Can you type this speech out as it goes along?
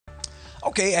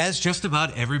Okay, as just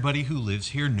about everybody who lives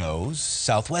here knows,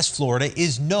 Southwest Florida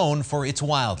is known for its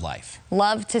wildlife.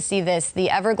 Love to see this.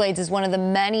 The Everglades is one of the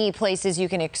many places you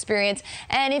can experience.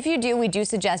 And if you do, we do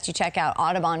suggest you check out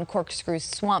Audubon Corkscrew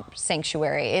Swamp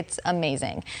Sanctuary. It's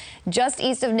amazing. Just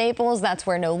east of Naples, that's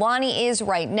where Nolani is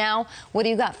right now. What do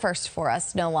you got first for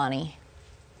us, Nolani?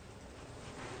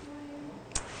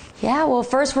 Yeah, well,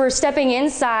 first we're stepping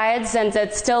inside since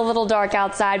it's still a little dark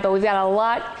outside, but we've got a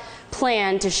lot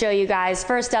planned to show you guys.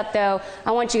 First up, though,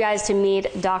 I want you guys to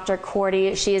meet Dr.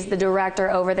 Cordy. She is the director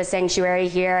over the sanctuary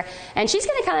here, and she's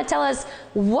going to kind of tell us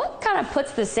what kind of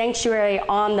puts the sanctuary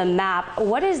on the map.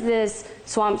 What is this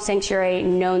swamp sanctuary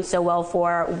known so well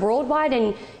for worldwide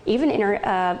and even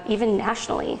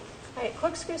nationally? Right,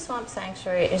 Corkscrew Swamp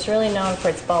Sanctuary is really known for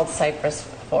its bald cypress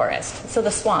forest. So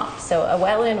the swamp, so a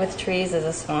wetland with trees is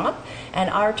a swamp, and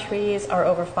our trees are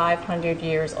over 500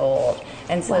 years old.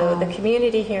 And so the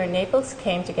community here in Naples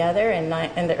came together in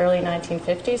the early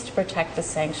 1950s to protect the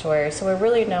sanctuary. So we're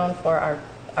really known for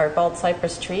our bald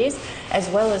cypress trees, as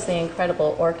well as the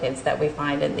incredible orchids that we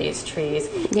find in these trees.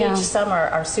 Yeah. Each summer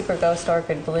our super ghost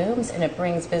orchid blooms, and it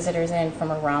brings visitors in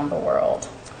from around the world.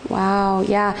 Wow,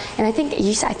 yeah, and I think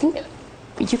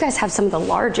you guys have some of the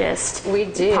largest. We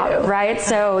do. Right?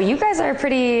 So you guys are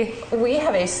pretty... We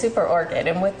have a super orchid,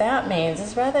 and what that means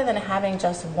is rather than having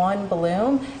just one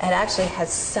bloom, it actually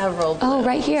has several blooms. Oh,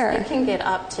 right here. It can get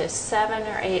up to 7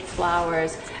 or 8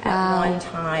 flowers at one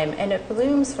time, and it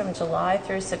blooms from July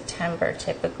through September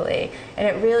typically, and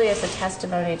it really is a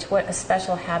testimony to what a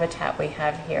special habitat we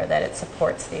have here, that it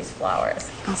supports these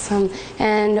flowers. Awesome.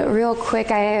 And real quick,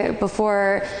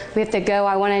 before we have to go,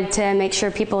 I wanted to make sure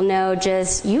people know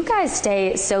just you guys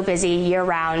stay so busy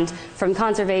year-round, from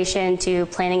conservation to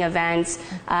planning events.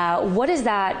 What does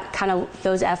that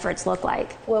those efforts look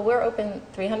like? Well, we're open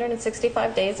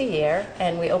 365 days a year,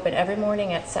 and we open every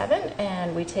morning at 7,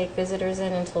 and we take visitors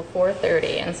in until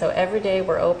 4:30. And so every day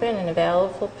we're open and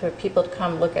available for people to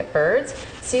come look at birds,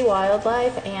 see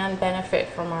wildlife, and benefit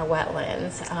from our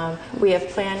wetlands. We have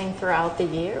planning throughout the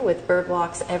year with bird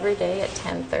walks every day at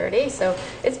 10:30. So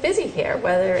it's busy here,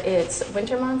 whether it's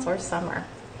winter months or summer.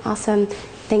 Awesome.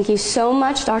 Thank you so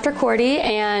much, Dr. Cordy.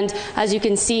 And as you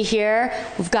can see here,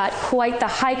 we've got quite the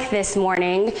hike this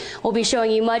morning. We'll be showing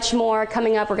you much more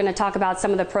coming up. We're going to talk about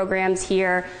some of the programs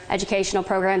here, educational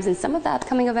programs, and some of the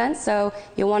upcoming events. So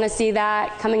you'll want to see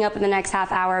that coming up in the next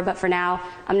half hour. But for now,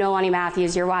 I'm Nolani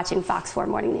Matthews. You're watching Fox 4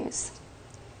 Morning News.